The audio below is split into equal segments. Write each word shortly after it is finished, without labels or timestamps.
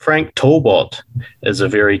Frank Talbot is a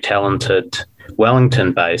very talented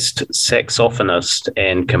Wellington based saxophonist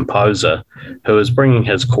and composer who is bringing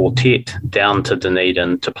his quartet down to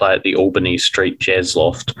Dunedin to play at the Albany Street Jazz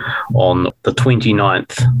Loft on the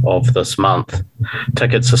 29th of this month.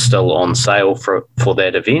 Tickets are still on sale for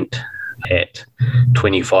that event at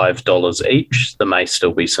 $25 each. There may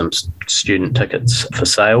still be some student tickets for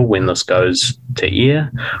sale when this goes to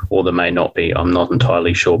air, or there may not be. I'm not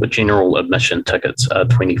entirely sure, but general admission tickets are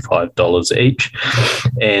 $25 each,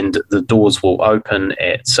 and the doors will open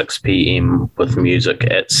at 6 p.m. with music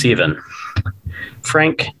at 7.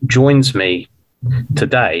 Frank joins me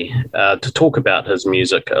today to talk about his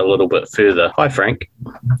music a little bit further. Hi, Frank.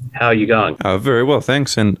 How are you going? Very well,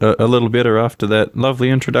 thanks, and a little better after that lovely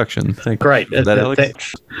introduction. Great.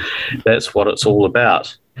 That's what it's all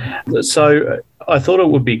about. So I thought it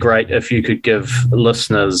would be great if you could give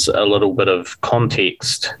listeners a little bit of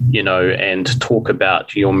context, and talk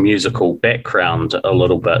about your musical background a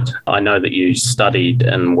little bit. I know that you studied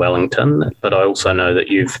in Wellington, but I also know that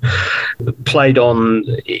you've played on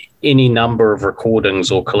any number of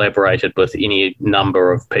recordings or collaborated with any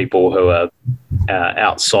number of people who are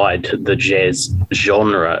outside the jazz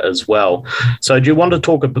genre as well. So do you want to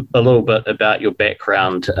talk a little bit about your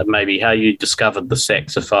background, maybe how you discovered the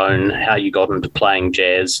saxophone, how you got into playing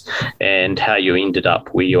jazz, and how you ended up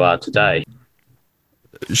where you are today?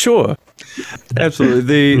 Sure,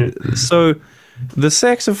 absolutely. So the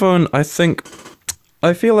saxophone, I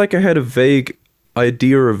feel like I had a vague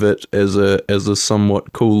idea of it as a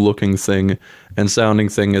somewhat cool looking thing and sounding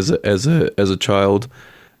thing as a child.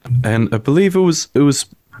 And I believe it was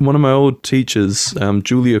one of my old teachers,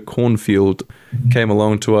 Julia Cornfield, came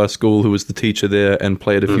along to our school, who was the teacher there, and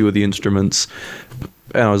played a few of the instruments.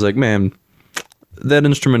 And I was like, man, that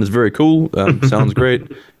instrument is very cool. Sounds great.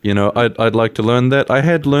 I'd like to learn that. I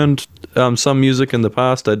had learned some music in the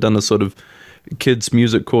past. I'd done a sort of kids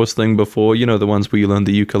music course thing before, the ones where you learn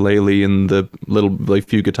the ukulele and the little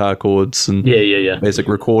few guitar chords and basic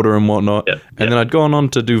recorder and whatnot. And then I'd gone on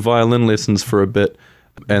to do violin lessons for a bit,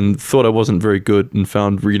 and thought I wasn't very good and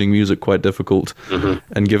found reading music quite difficult,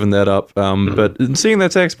 and given that up. But seeing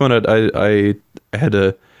that saxophone, I had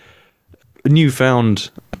a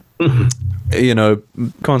newfound,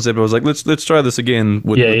 concept. I was like, let's try this again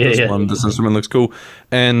with this one. This instrument looks cool.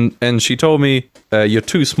 And she told me, you're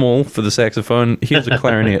too small for the saxophone. Here's a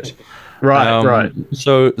clarinet. Right.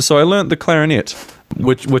 So I learned the clarinet,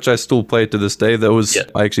 which I still play to this day.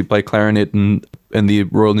 I actually play clarinet in the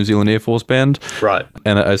Royal New Zealand Air Force Band. Right.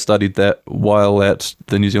 And I studied that while at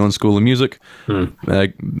the New Zealand School of Music.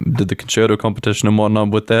 I did the concerto competition and whatnot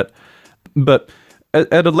with that. But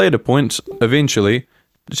at a later point, eventually,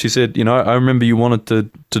 she said, I remember you wanted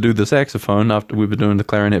to do the saxophone after we were doing the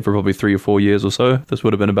clarinet for probably 3 or 4 years or so. This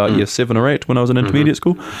would have been about year 7 or 8 when I was in intermediate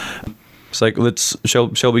school. It's like,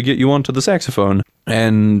 shall we get you onto the saxophone?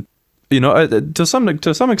 And to some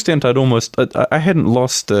extent, I hadn't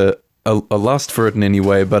lost a lust for it in any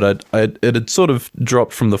way, but it had sort of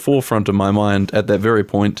dropped from the forefront of my mind at that very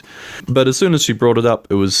point. But as soon as she brought it up,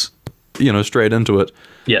 it was, straight into it.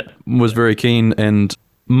 Yeah, was very keen, and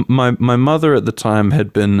my mother at the time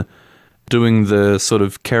had been doing the sort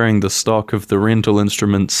of carrying the stock of the rental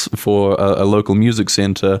instruments for a local music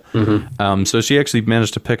center. So she actually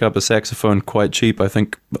managed to pick up a saxophone quite cheap. I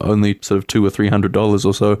think only sort of $200 or $300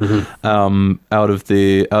 or so,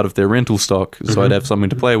 out of their rental stock. So I'd have something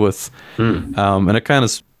to play with. And it kind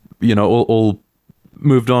of, all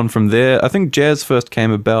moved on from there. I think jazz first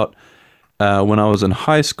came about when I was in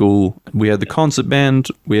high school. We had the concert band,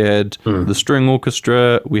 we had the string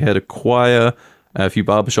orchestra, we had a choir, a few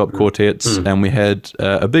barbershop quartets, and we had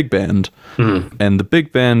a big band. And the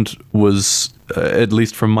big band was, at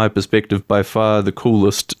least from my perspective, by far the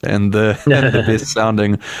coolest and the best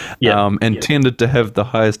sounding, and tended to have the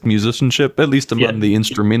highest musicianship, at least among the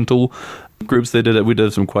instrumental groups. We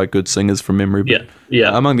did some quite good singers from memory, but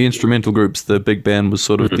among the instrumental groups, the big band was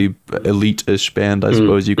sort of the elite-ish band, I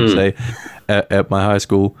suppose you could say, at my high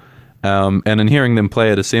school. And in hearing them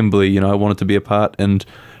play at assembly, I wanted to be a part. And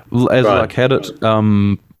as luck had it,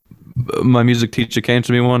 my music teacher came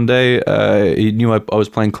to me one day. He knew I was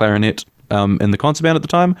playing clarinet in the concert band at the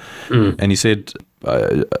time, and he said,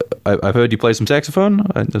 I've heard you play some saxophone.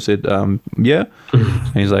 I said, yeah.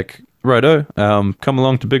 And he's like, righto, come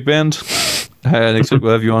along to big band. Next week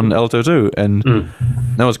we'll have you on alto too. And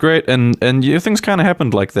that was great. And things kind of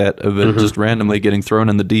happened like that, of it just randomly getting thrown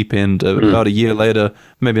in the deep end. About a year later,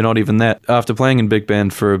 maybe not even that, after playing in big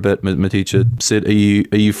band for a bit, my teacher said, are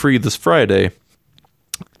you free this Friday?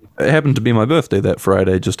 It happened to be my birthday that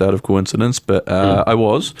Friday, just out of coincidence, but I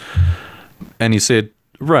was. And he said,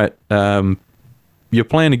 right, you're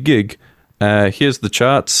playing a gig. Here's the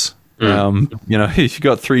charts. You know, you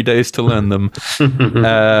got 3 days to learn them.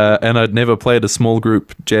 And I'd never played a small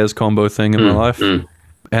group jazz combo thing in my life.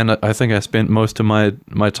 And I think I spent most of my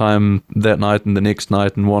time that night and the next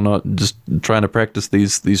night and whatnot just trying to practice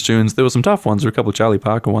these tunes. There were some tough ones, there were a couple of Charlie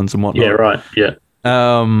Parker ones and whatnot. Yeah, right. Yeah.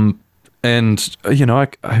 And you know,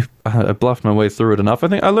 I bluffed my way through it enough. I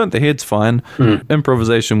think I learned the heads fine.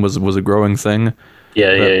 Improvisation was a growing thing.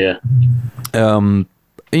 Yeah.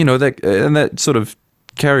 You know, that sort of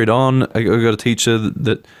carried on. I got a teacher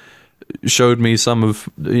that showed me some of,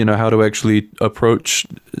 you know, how to actually approach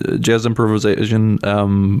jazz improvisation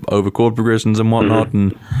over chord progressions and whatnot.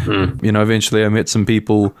 And you know, eventually I met some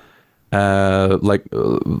people like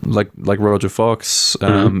Roger Fox,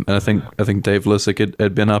 and I think Dave Lissick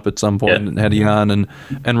had been up at some point and had a yarn,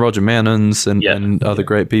 and Roger Mannins and other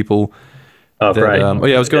great people. Oh, great. I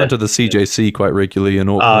was going to the CJC quite regularly in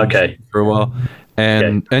Auckland for a while.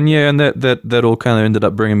 And that all kind of ended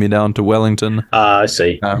up bringing me down to Wellington. I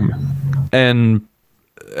see. And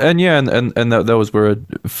that was where I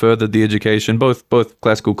furthered the education, both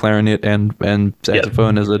classical clarinet and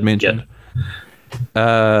saxophone, as I'd mentioned.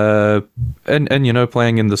 And you know,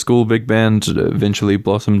 playing in the school big band eventually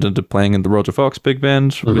blossomed into playing in the Roger Fox big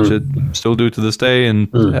band, which I still do to this day,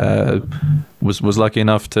 and was lucky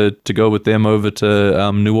enough to go with them over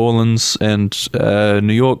to New Orleans and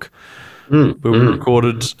New York. Where we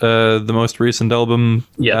recorded the most recent album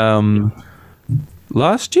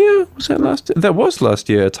last year. Was that last year? That was last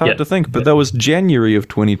year. It's hard to think, but that was January of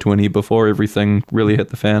 2020 before everything really hit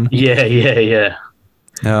the fan. Yeah.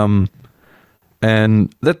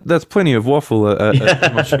 And that's plenty of waffle. I'm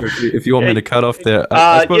not sure if you want me to cut off there.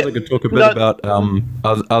 I suppose I could talk a bit about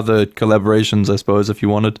other collaborations, I suppose, if you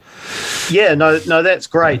wanted. Yeah, no, that's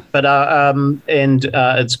great. But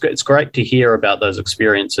it's great to hear about those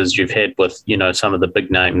experiences you've had with, you know, some of the big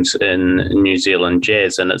names in New Zealand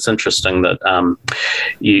jazz. And it's interesting that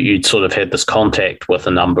you'd sort of had this contact with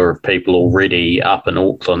a number of people already up in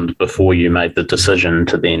Auckland before you made the decision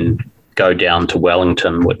to then go down to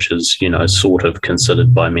Wellington, which is, you know, sort of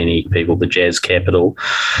considered by many people the jazz capital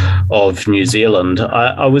of New Zealand.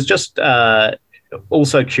 I was just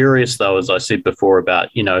also curious, though, as I said before,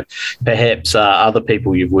 about, you know, perhaps other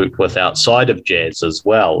people you've worked with outside of jazz as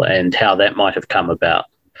well, and how that might have come about.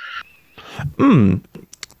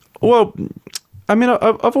 Well, I mean,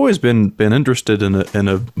 I've always been interested in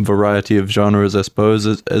a variety of genres, I suppose,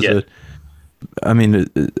 as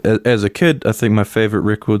a kid, I think my favorite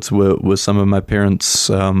records were some of my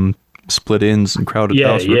parents' split ends and crowded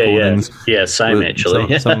house recordings. Yeah, same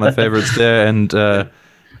actually. Some of my favorites there,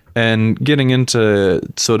 and getting into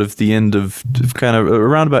sort of the end of kind of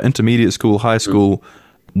around about intermediate school, high school,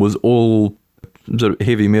 was all sort of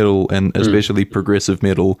heavy metal and especially progressive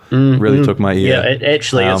metal really took my ear. Yeah, it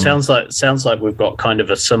sounds like we've got kind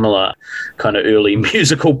of a similar kind of early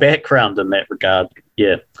musical background in that regard.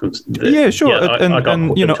 Yeah, sure.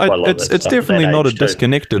 And you know, it's definitely not a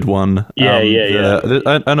disconnected one.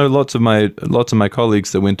 I know lots of my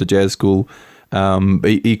colleagues that went to jazz school.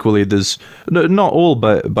 Equally, there's not all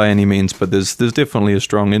by any means, but there's definitely a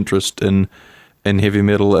strong interest in heavy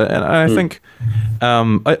metal, and I think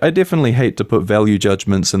I definitely hate to put value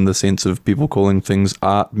judgments in the sense of people calling things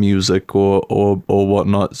art music or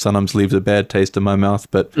whatnot. Sometimes leaves a bad taste in my mouth,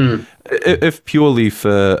 but if purely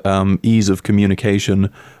for ease of communication,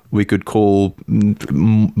 we could call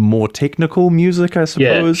more technical music, I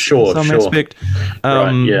suppose, in some aspect.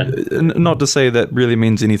 Not to say that really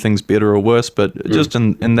means anything's better or worse, but just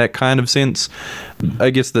in that kind of sense, I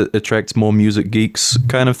guess that attracts more music geeks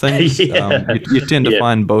kind of things. You tend to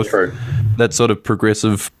find both that sort of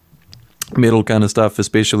progressive metal kind of stuff,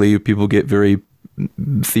 especially if people get very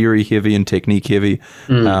theory heavy and technique heavy.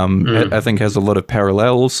 I think has a lot of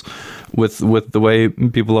parallels with the way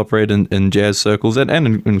people operate in jazz circles and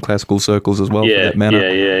in classical circles as well, for that matter.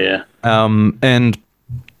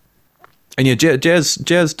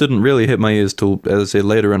 Jazz didn't really hit my ears till, as I said,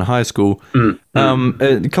 later in high school.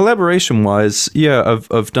 Collaboration wise,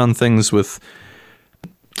 I've done things with.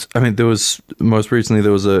 I mean, most recently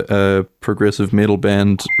there was a progressive metal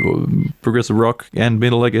band, progressive rock and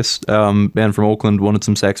metal, I guess, band from Auckland wanted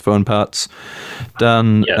some saxophone parts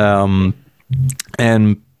done,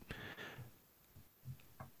 and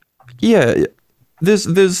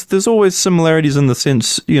there's always similarities in the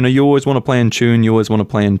sense, you know, you always want to play in tune, you always want to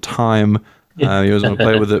play in time. You always want to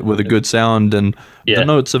play with a good sound, and the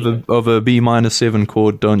notes of a B-7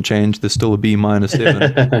 chord don't change. There's still a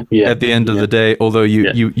B-7 at the end of the day. Although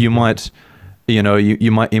you might,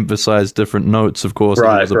 you might emphasize different notes. Of course,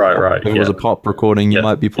 if it was a pop recording, you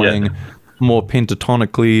might be playing more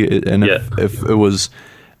pentatonically, and if it was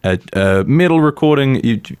a metal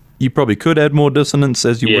recording, you probably could add more dissonance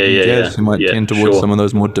as you would in jazz. You might tend towards some of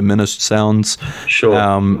those more diminished sounds. Sure.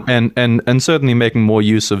 And certainly making more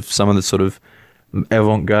use of some of the sort of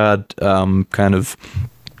avant-garde kind of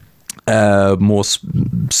more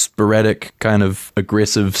sporadic, kind of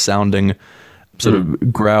aggressive sounding sort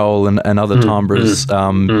of growl and other timbres,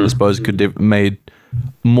 I suppose could have made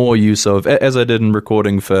more use of, as I did in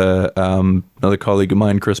recording for another colleague of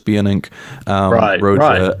mine, Chris Bierink,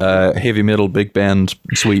 wrote a heavy metal big band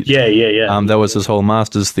suite. That was his whole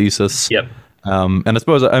master's thesis. Yep. And I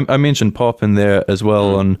suppose I mentioned pop in there as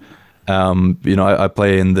well. On I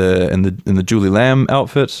play in the Julie Lamb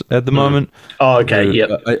outfit at the moment. Oh, okay.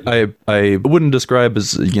 Yep. I wouldn't describe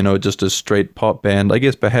as just a straight pop band. I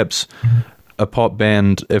guess perhaps a pop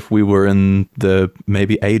band if we were in the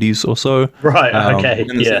maybe 80s or so. Right. Okay.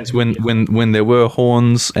 In the sense when there were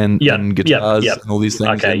horns and guitars and all these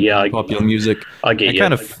things. Okay. Yeah. Popular music. I get you.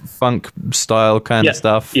 Kind of funk style kind of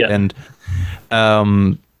stuff. Yeah.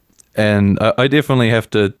 And I definitely have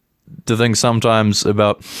to think sometimes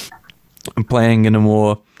about playing in a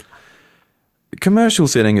more commercial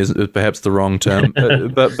setting is perhaps the wrong term,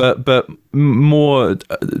 but more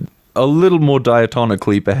a little more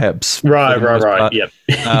diatonically, perhaps. Right. Yep.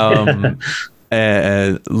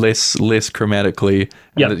 Less chromatically.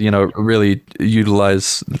 Yep. Really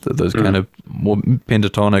utilize those kind of more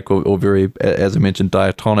pentatonic or very, as I mentioned,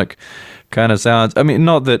 diatonic kind of sounds. I mean,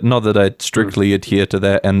 not that I strictly adhere to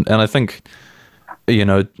that, and I think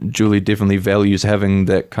Julie definitely values having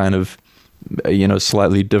that kind of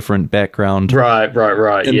slightly different background. Right.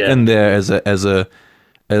 In there as a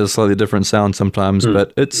slightly different sound sometimes,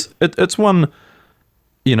 but it's one.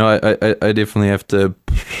 I definitely have to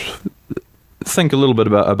think a little bit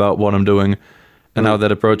about what I'm doing and how that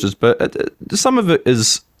approaches. But some of it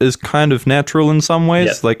is kind of natural in some ways.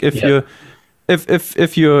 Yep. Like if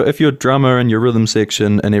you're a drummer and your rhythm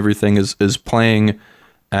section and everything is playing,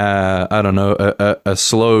 I don't know, a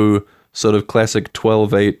slow sort of classic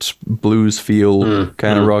 12/8 blues feel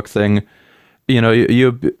kind of rock thing,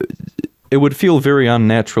 it would feel very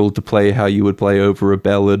unnatural to play how you would play over a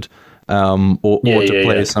ballad, or to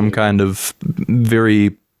play some kind of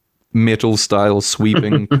very metal style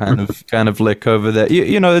sweeping kind of lick over that.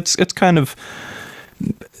 It's kind of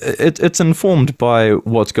it's informed by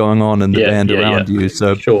what's going on in the band around you.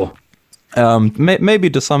 So sure. Maybe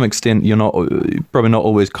to some extent you're probably not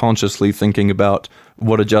always consciously thinking about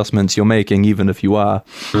what adjustments you're making, even if you are.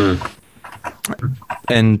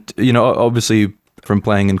 And obviously from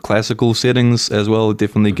playing in classical settings as well, it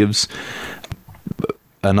definitely gives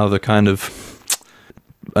another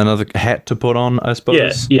hat to put on, I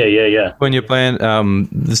suppose. Yeah. When you're playing,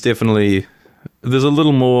 there's a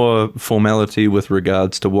little more formality with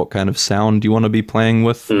regards to what kind of sound you want to be playing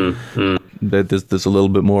with. There's a little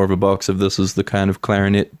bit more of a box of this is the kind of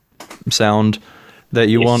clarinet sound that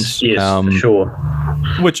you want. Yes, sure.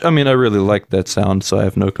 Which, I mean, I really like that sound, so I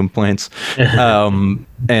have no complaints. So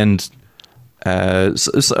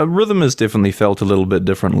rhythm is definitely felt a little bit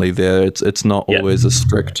differently there. It's not always a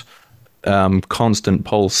strict constant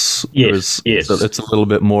pulse. Yes. So it's a little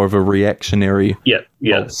bit more of a reactionary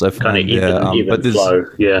pulse, I find. Kind of even flow.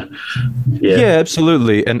 Yeah,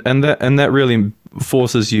 absolutely. And that really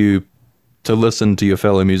forces you to listen to your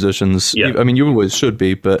fellow musicians. I mean, you always should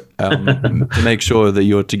be, but to make sure that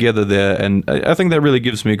you're together there. And I think that really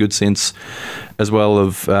gives me a good sense as well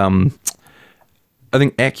of I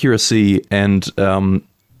think accuracy and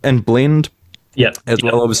blend.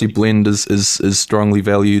 Well, obviously blend is strongly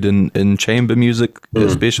valued in chamber music,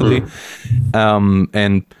 especially.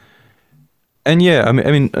 And yeah, I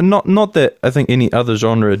mean, not that I think any other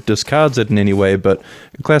genre discards it in any way, but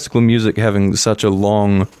classical music having such a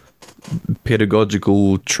long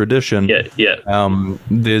pedagogical tradition.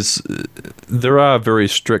 There are very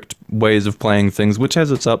strict ways of playing things, which has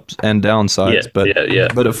its ups and downsides, but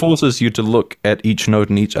it forces you to look at each note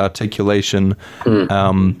and each articulation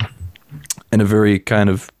in a very kind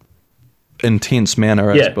of intense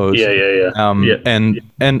manner, I suppose. And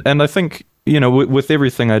I think with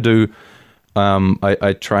everything I do,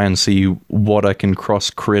 I try and see what I can cross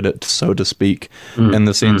credit, so to speak, in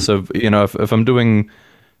the sense of if I'm doing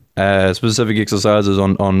specific exercises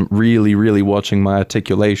on really, really watching my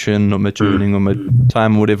articulation or my tuning or my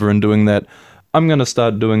time or whatever and doing that, I'm going to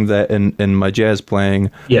start doing that in my jazz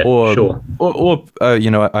playing. Or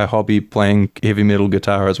I hobby playing heavy metal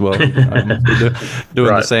guitar as well. Doing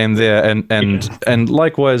the same there. And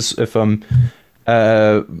likewise, if I'm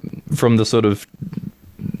from the sort of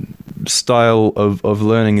style of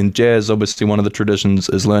learning in jazz, obviously one of the traditions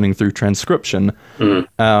is learning through transcription.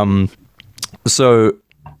 So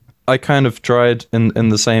I kind of tried in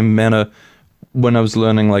the same manner when I was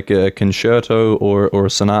learning like a concerto or a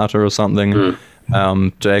sonata or something,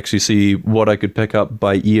 to actually see what I could pick up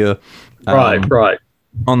by ear, Right.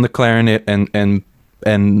 on the clarinet and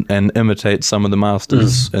imitate some of the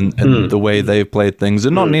masters and the way they've played things,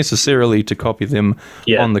 and not necessarily to copy them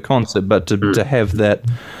on the concert, but to have that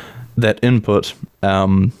input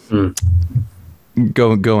going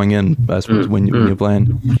in, I suppose, when you're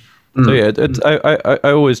playing. So yeah,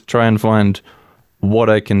 I always try and find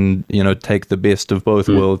what I can, take the best of both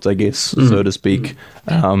worlds, I guess, so to speak.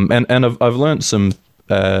 And I've learned some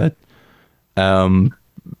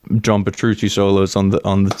John Petrucci solos on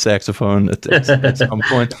the saxophone at some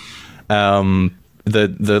point.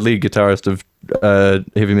 The lead guitarist of a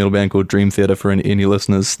heavy metal band called Dream Theater, for any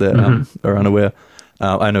listeners that are unaware.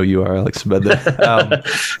 I know you are, Alex, but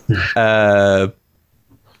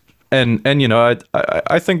and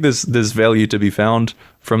I think there's value to be found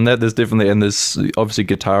from that. There's definitely, and there's obviously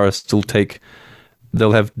guitarists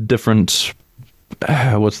they'll have different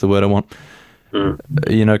what's the word I want,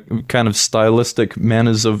 kind of stylistic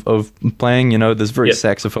manners of playing. There's very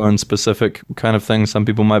saxophone specific kind of things some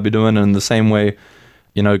people might be doing, and in the same way,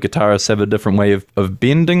 guitarists have a different way of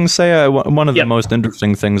bending. One of the most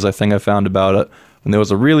interesting things I think I found about it, and there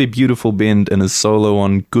was a really beautiful bend in his solo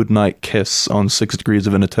on Goodnight Kiss on 6 Degrees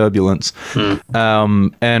of Inner Turbulence.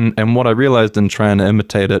 And what I realized in trying to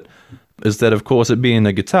imitate it is that, of course, it being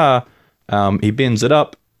a guitar, he bends it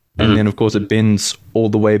up, and then, of course, it bends all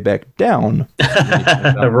the way back down.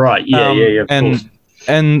 Right, of course.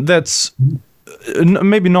 And that's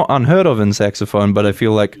maybe not unheard of in saxophone, but I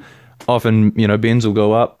feel like often, bends will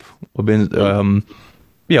go up, or bends,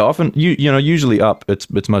 often, usually up,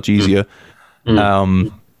 it's much easier.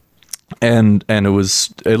 And it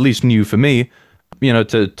was at least new for me,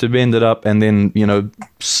 to bend it up and then,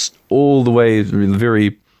 all the way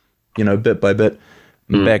very, bit by bit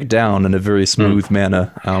back down in a very smooth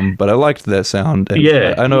manner. But I liked that sound.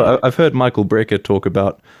 And I know I've heard Michael Brecker talk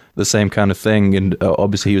about the same kind of thing, and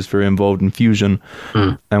obviously he was very involved in fusion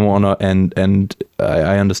and whatnot. And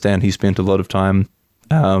I understand he spent a lot of time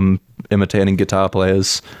imitating guitar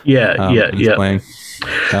players. Playing.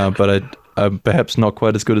 But I'm perhaps not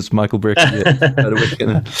quite as good as Michael Brecker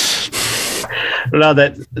yet. No,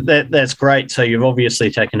 that's great. So you've obviously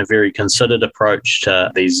taken a very considered approach to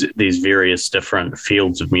these various different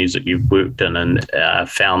fields of music you've worked in, and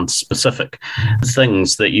found specific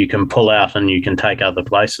things that you can pull out and you can take other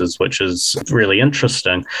places, which is really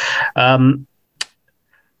interesting.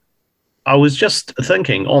 I was just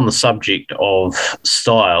thinking on the subject of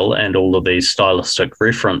style and all of these stylistic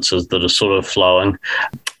references that are sort of flowing.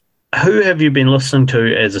 Who have you been listening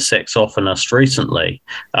to as a saxophonist recently?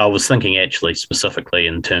 I was thinking actually specifically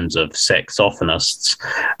in terms of saxophonists. Is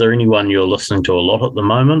there anyone you're listening to a lot at the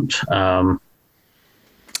moment?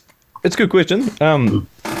 It's a good question. I mean,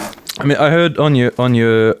 I heard on your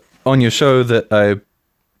show that the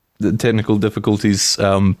technical difficulties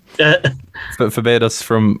forbade us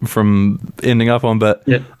from ending up on, but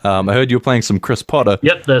I heard you were playing some Chris Potter.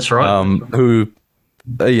 Yep, that's right. Who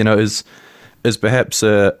is perhaps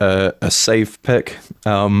a safe pick,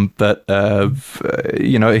 but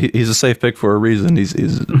he's a safe pick for a reason.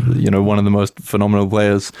 He's one of the most phenomenal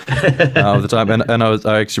players of the time. And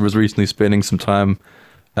I actually was recently spending some time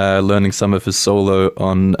learning some of his solo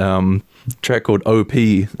on a track called OP,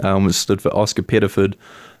 which stood for Oscar Pettiford,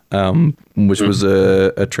 which was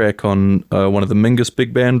a track on one of the Mingus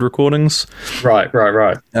Big Band recordings. Right.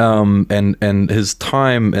 And his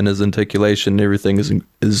time and his articulation and everything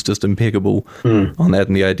is just impeccable on that,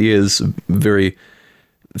 and the ideas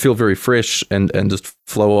feel very fresh and just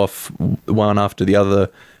flow off one after the other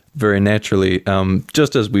very naturally.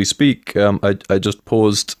 Just as we speak, I just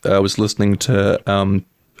paused. I was listening to an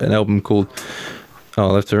album called.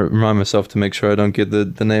 I'll have to remind myself to make sure I don't get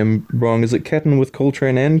the name wrong. Is it Catton with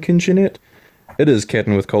Coltrane and Kinchenet? It is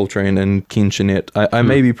Catton with Coltrane and Kinchenet. I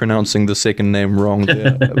may be pronouncing the second name wrong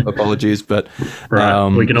there. Apologies, but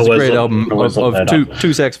we can it's always a great album of two up.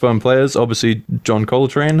 two saxophone players. Obviously, John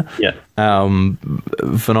Coltrane,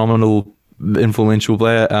 phenomenal, influential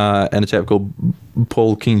player, and a chap called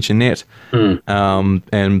Paul Kinchenet.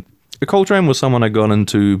 And Coltrane was someone I got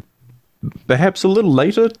into perhaps a little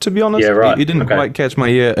later, to be honest. Yeah, right. He didn't quite catch my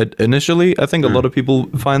ear initially. I think a lot of people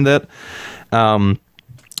find that.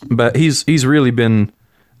 But he's really been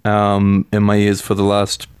in my ears for the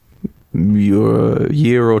last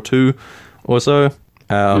year or two or so.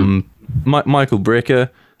 Michael Brecker,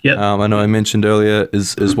 I know I mentioned earlier,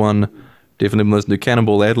 is one definitely been listening to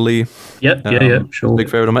Cannonball Adderley. Yeah, sure. Big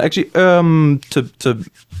favorite of mine. Actually,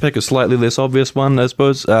 to pick a slightly less obvious one, I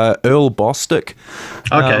suppose, Earl Bostick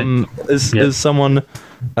is someone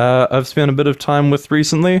I've spent a bit of time with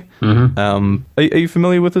recently. Are you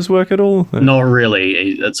familiar with his work at all? Not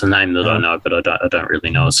really. It's a name that I know, but I don't really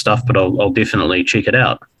know his stuff. But I'll definitely check it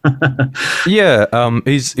out.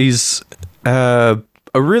 He's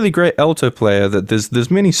a really great alto player. That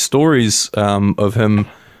there's many stories of him,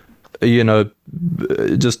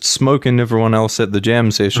 just smoking everyone else at the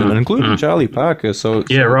jam session, and including Charlie Parker. So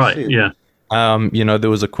right. Yeah. There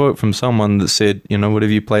was a quote from someone that said,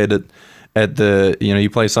 whatever you played at the, you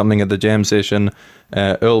play something at the jam session,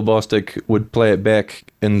 Earl Bostick would play it back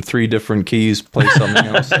in 3 different keys, play something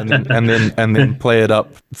else, and then play it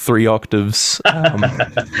up 3 octaves.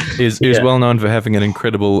 He's well known for having an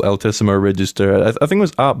incredible altissimo register. I think it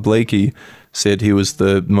was Art Blakey said he was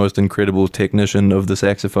the most incredible technician of the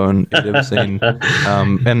saxophone he'd ever seen.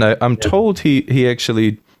 And I'm told he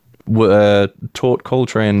actually taught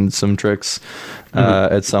Coltrane some tricks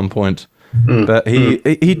at some point. But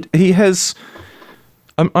he has.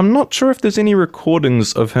 I'm not sure if there's any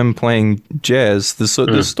recordings of him playing jazz.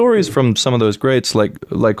 There's stories from some of those greats like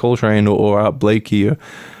Coltrane or Art Blakey or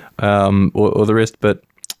the rest, but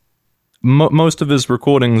most of his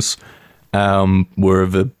recordings were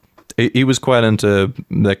of he was quite into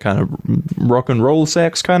that kind of rock and roll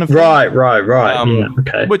sax kind of thing.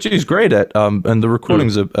 Right. Which he's great at, and the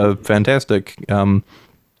recordings are fantastic.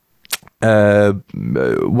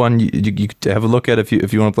 One you could have a look at if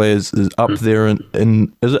you want to play is Up There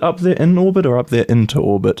in is it Up There in Orbit or Up There into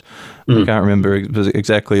Orbit? I can't remember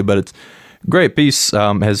exactly, but it's a great piece.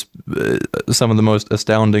 Has some of the most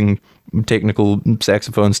astounding technical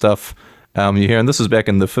saxophone stuff you hear, and this is back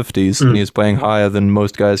in the 50s, and he's playing higher than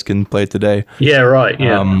most guys can play today. Yeah, right.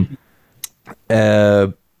 Yeah.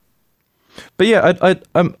 But yeah,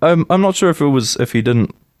 I'm not sure if he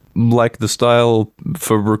didn't like the style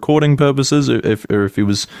for recording purposes, or if he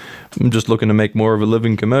was just looking to make more of a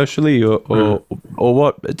living commercially, or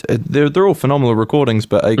what. They're all phenomenal recordings,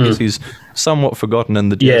 but I guess he's somewhat forgotten in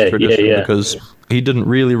the jazz tradition because he didn't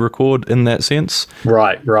really record in that sense.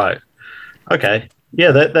 Right. Okay.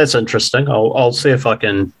 Yeah, that's interesting. I'll see if I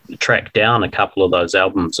can track down a couple of those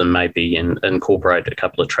albums and maybe incorporate a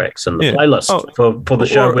couple of tracks in the playlist for the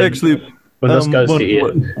show. When this goes to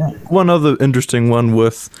air. One other interesting one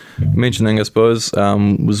worth mentioning, I suppose,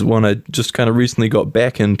 was one I just kind of recently got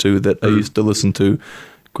back into that I used to listen to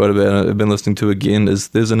quite a bit. I've been listening to again.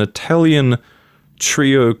 There's an Italian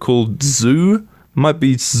trio called Zoo. Might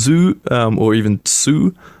be Zoo, or even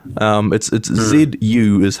Tsu. It's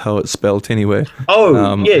ZU is how it's spelled anyway.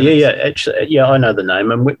 Yeah. Actually, I know the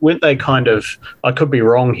name. And weren't they kind of? I could be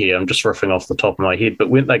wrong here. I'm just riffing off the top of my head. But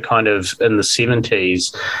weren't they kind of in the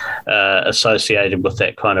 70s associated with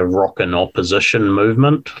that kind of rock and opposition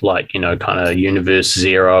movement, like kind of Universe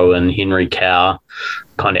Zero and Henry Cow,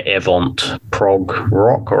 kind of avant prog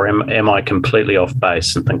rock, or am I completely off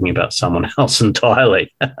base and thinking about someone else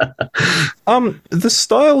entirely? The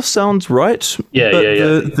style sounds right.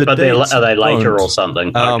 Yeah. But are they later or something?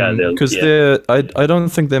 Because I don't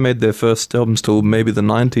think they made their first albums till maybe the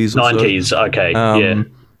 90s. 90s, okay, yeah.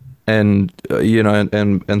 And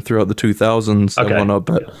and throughout the 2000s and whatnot.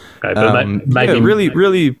 But maybe really,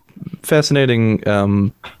 really fascinating.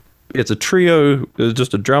 It's a trio.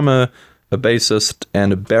 Just a drummer, a bassist,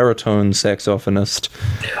 and a baritone saxophonist.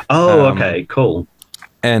 Okay, cool.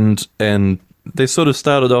 And they sort of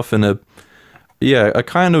started off in a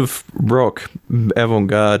kind of rock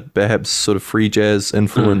avant-garde, perhaps sort of free jazz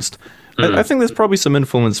influenced. I think there's probably some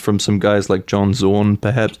influence from some guys like John Zorn,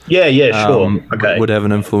 perhaps. Yeah, sure. Okay. Would have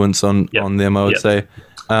an influence on them, I would say.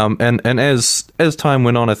 And as time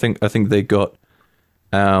went on, I think they got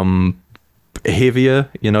heavier.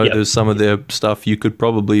 There's some of their stuff you could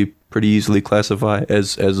probably pretty easily classify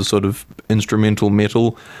as a sort of instrumental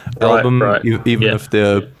metal album, even if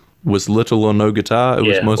there was little or no guitar. It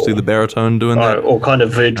was mostly the baritone doing that. Or kind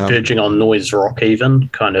of verging on noise rock even,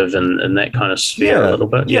 kind of in that kind of sphere a little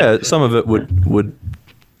bit. Yeah, some of it would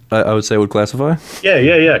I would say would classify.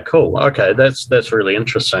 Yeah. Cool. Okay, that's really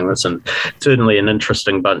interesting. That's certainly an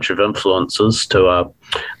interesting bunch of influences to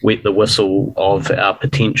wet the whistle of our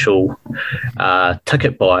potential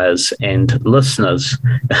ticket buyers and listeners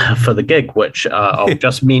for the gig, which I'll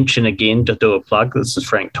just mention again to do a plug. This is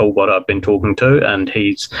Frank Talbot I've been talking to, and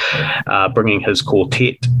he's bringing his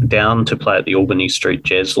quartet down to play at the Albany Street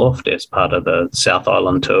Jazz Loft as part of the South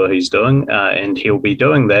Island tour he's doing, and he'll be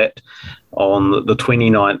doing that on the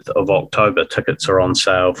 29th of October. Tickets are on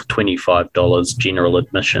sale for $25 general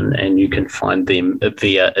admission, and you can find them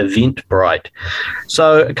via Eventbrite.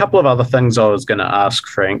 So a couple of other things I was going to ask,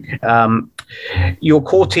 Frank. Your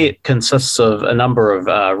quartet consists of a number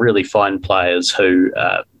of really fine players who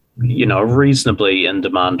reasonably in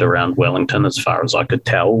demand around Wellington, as far as I could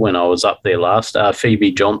tell when I was up there last.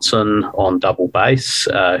 Phoebe Johnson on double bass,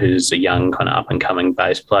 who's a young kind of up-and-coming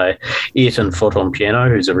bass player. Ayrton Foot on piano,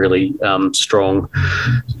 who's a really strong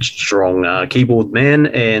keyboard man.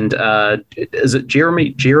 And is it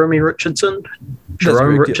Jeremy Richardson?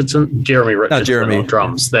 Jeremy Richardson on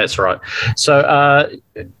drums. That's right. So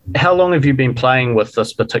how long have you been playing with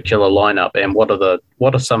this particular lineup, and what are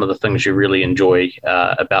some of the things you really enjoy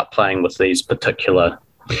about playing with these particular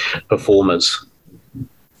performers?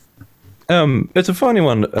 It's a funny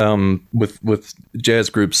one with jazz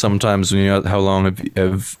groups. Sometimes how long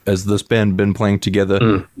has this band been playing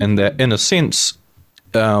together, and that in a sense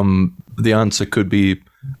the answer could be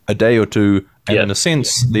a day or two, and in a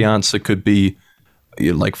sense the answer could be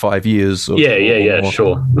like 5 years. Or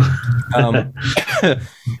Sure. and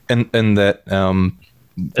that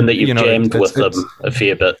you've jammed with them a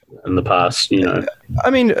fair bit in the past. I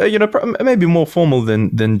mean, maybe more formal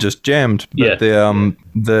than just jammed. But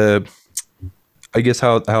the I guess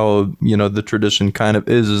how the tradition kind of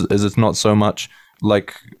is it's not so much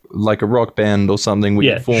like a rock band or something where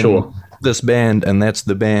you form this band and that's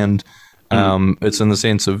the band. It's in the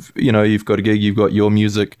sense of, you've got a gig, you've got your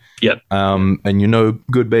music, and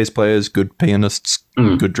good bass players, good pianists,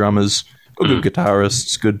 good drummers, good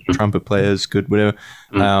guitarists, good trumpet players, good whatever,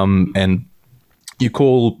 and you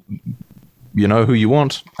call, who you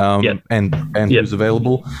want, and who's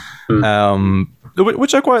available,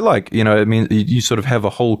 which I quite like. I mean, you sort of have a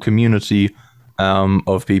whole community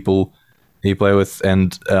of people you play with,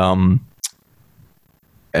 and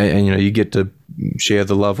you get to share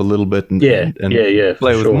the love a little bit and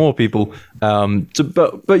play with more people.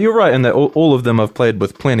 But you're right in that all of them I've played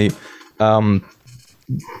with plenty. The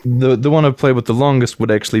one I've played with the longest would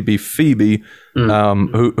actually be Phoebe,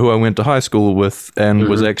 who I went to high school with and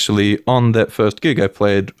was actually on that first gig I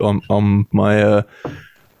played on my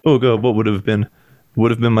what would have been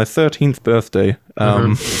my 13th birthday.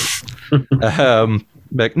 It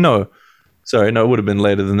would have been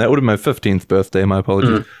later than that. It would have been my 15th birthday. My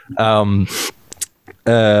apologies.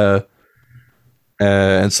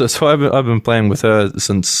 And so I've been playing with her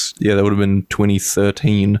since that would have been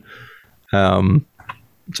 2013.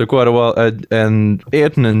 So quite a while. And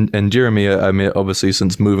Ayrton and Jeremy I met obviously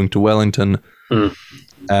since moving to Wellington.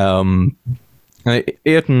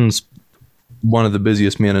 Ayrton's one of the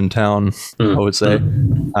busiest men in town, I would say.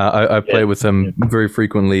 I play with him very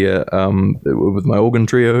frequently with my organ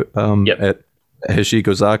trio at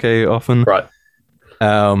Hashiko Zake often. Right.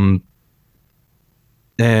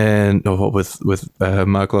 And with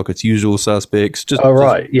Mark Lockett's Usual Suspects.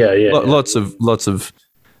 Lots of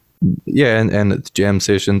and it's jam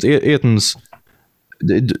sessions. Ayrton's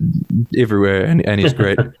everywhere, and he's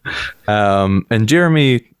great. And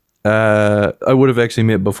Jeremy, I would have actually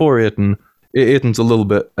met before Ayrton. Ayrton's a little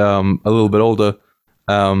bit older,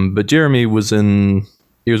 but Jeremy was 1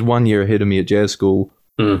 year ahead of me at jazz school.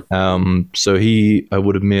 So I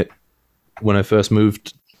would have met when I first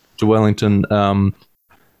moved to Wellington.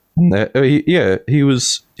 He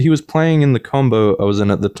was playing in the combo I was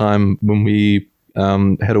in at the time when we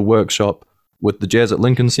had a workshop with the Jazz at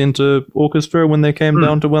Lincoln Center Orchestra when they came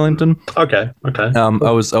down to Wellington. Okay.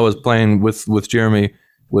 I was playing with Jeremy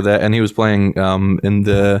with that, and he was playing in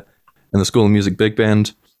the School of Music Big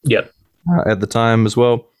Band. At the time as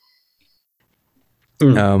well.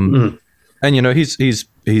 And he's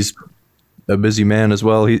a busy man as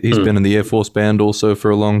well. He's been in the Air Force Band also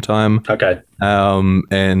for a long time. Okay.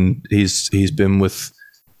 And he's been with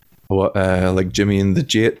like Jimmy and the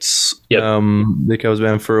Jets. The Covers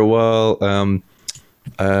Band for a while.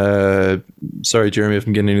 Sorry, Jeremy, if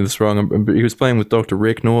I'm getting any of this wrong. But he was playing with Dr.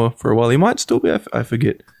 Recknor for a while. He might still be. I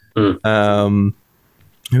forget.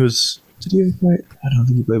 Did he ever play? I don't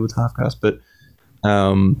think he played with Half Cast, but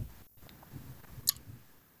and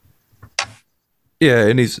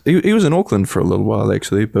he was in Auckland for a little while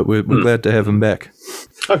actually, but we're glad to have him back.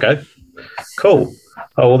 Okay, cool.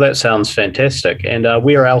 Oh well, that sounds fantastic. And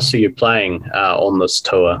where else are you playing on this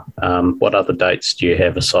tour? What other dates do you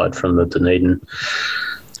have aside from the Dunedin?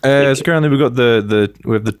 So currently we have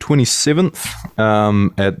the 27th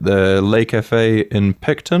at the Le Cafe in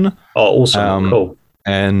Picton. Oh, awesome! Cool.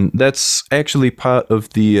 And that's actually part of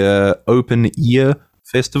the Open Ear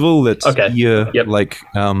Festival. That's like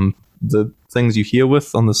the things you hear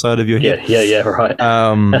with on the side of your head. Yeah, right.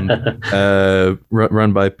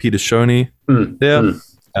 Run by Peter Shoney there.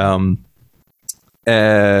 So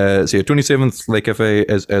 27th Lake Cafe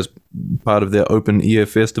as part of their open ear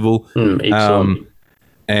festival. Excellent.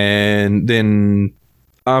 And then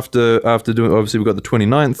after doing, obviously we've got the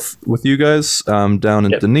 29th with you guys down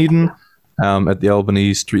in Dunedin at the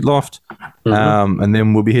Albany Street Loft. And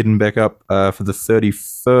then we'll be heading back up for the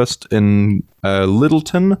 31st in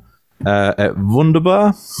Littleton at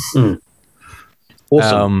Wunderbar.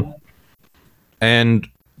 Awesome. And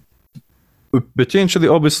potentially,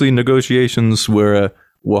 obviously, negotiations were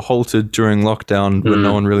halted during lockdown when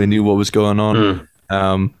no one really knew what was going on.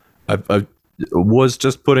 I was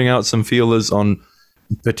just putting out some feelers on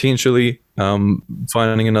potentially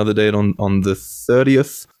finding another date on the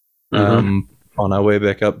 30th on our way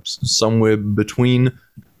back up somewhere between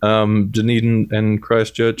Dunedin and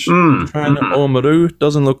Christchurch. Trying to Oamaru.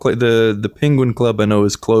 Doesn't look like the Penguin Club I know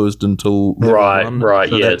is closed until right. So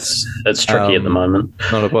Yeah, it's tricky at the moment.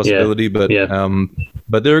 Not a possibility, but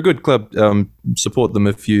they're a good club. Support them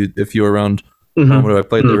if you're around. I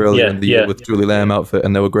played there earlier in the year with Julie Lamb outfit,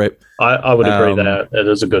 and they were great. I would agree that it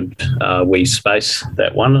is a good wee space,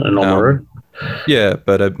 that one in Oamaru.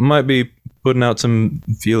 But I might be putting out some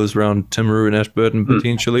feelers around Timaru and Ashburton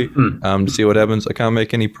potentially to see what happens. I can't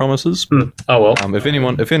make any promises. Oh well. If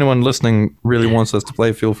anyone listening really wants us to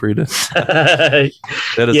play, feel free to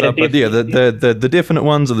let us up. But the definite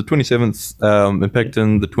ones are the 27th in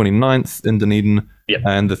Picton, the 29th in Dunedin,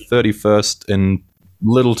 and the 31st in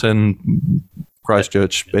Littleton,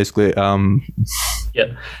 Christchurch, basically.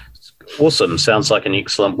 Awesome. Sounds like an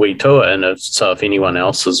excellent wee tour. And if anyone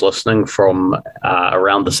else is listening from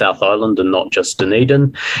around the South Island and not just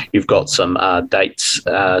Dunedin, you've got some dates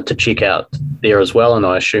to check out there as well. And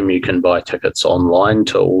I assume you can buy tickets online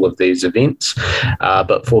to all of these events.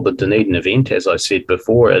 But for the Dunedin event, as I said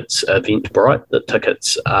before, it's Eventbrite. The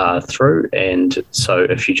tickets are through. And so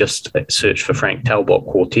if you just search for Frank Talbot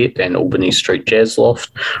Quartet and Albany Street Jazz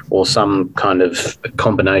Loft, or some kind of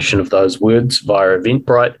combination of those words via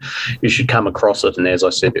Eventbrite, you should come across it. And as I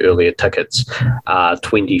said earlier, tickets are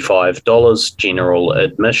 $25 general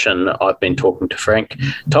admission. I've been talking to Frank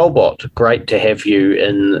Talbot. Great to have you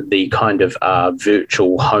in the kind of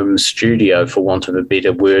virtual home studio, for want of a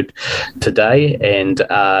better word, today. And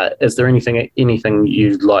is there anything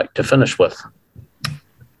you'd like to finish with?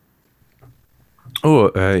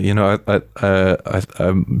 Oh,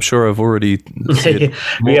 I'm sure I've already said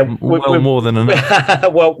more than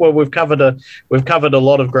enough. well, we've covered a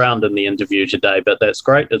lot of ground in the interview today, but that's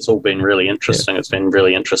great. It's all been really interesting. It's been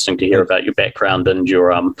really interesting to hear about your background and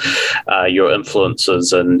your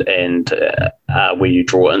influences and where you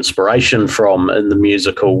draw inspiration from in the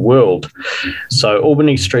musical world. So,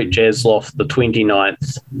 Albany Street Jazz Loft, the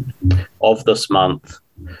 29th of this month.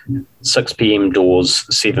 6 p.m. doors,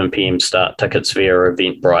 7 p.m. start. Tickets via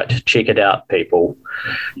Eventbrite. Check it out, people.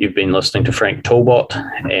 You've been listening to Frank Talbot,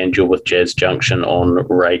 and you're with Jazz Junction on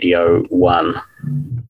Radio 1.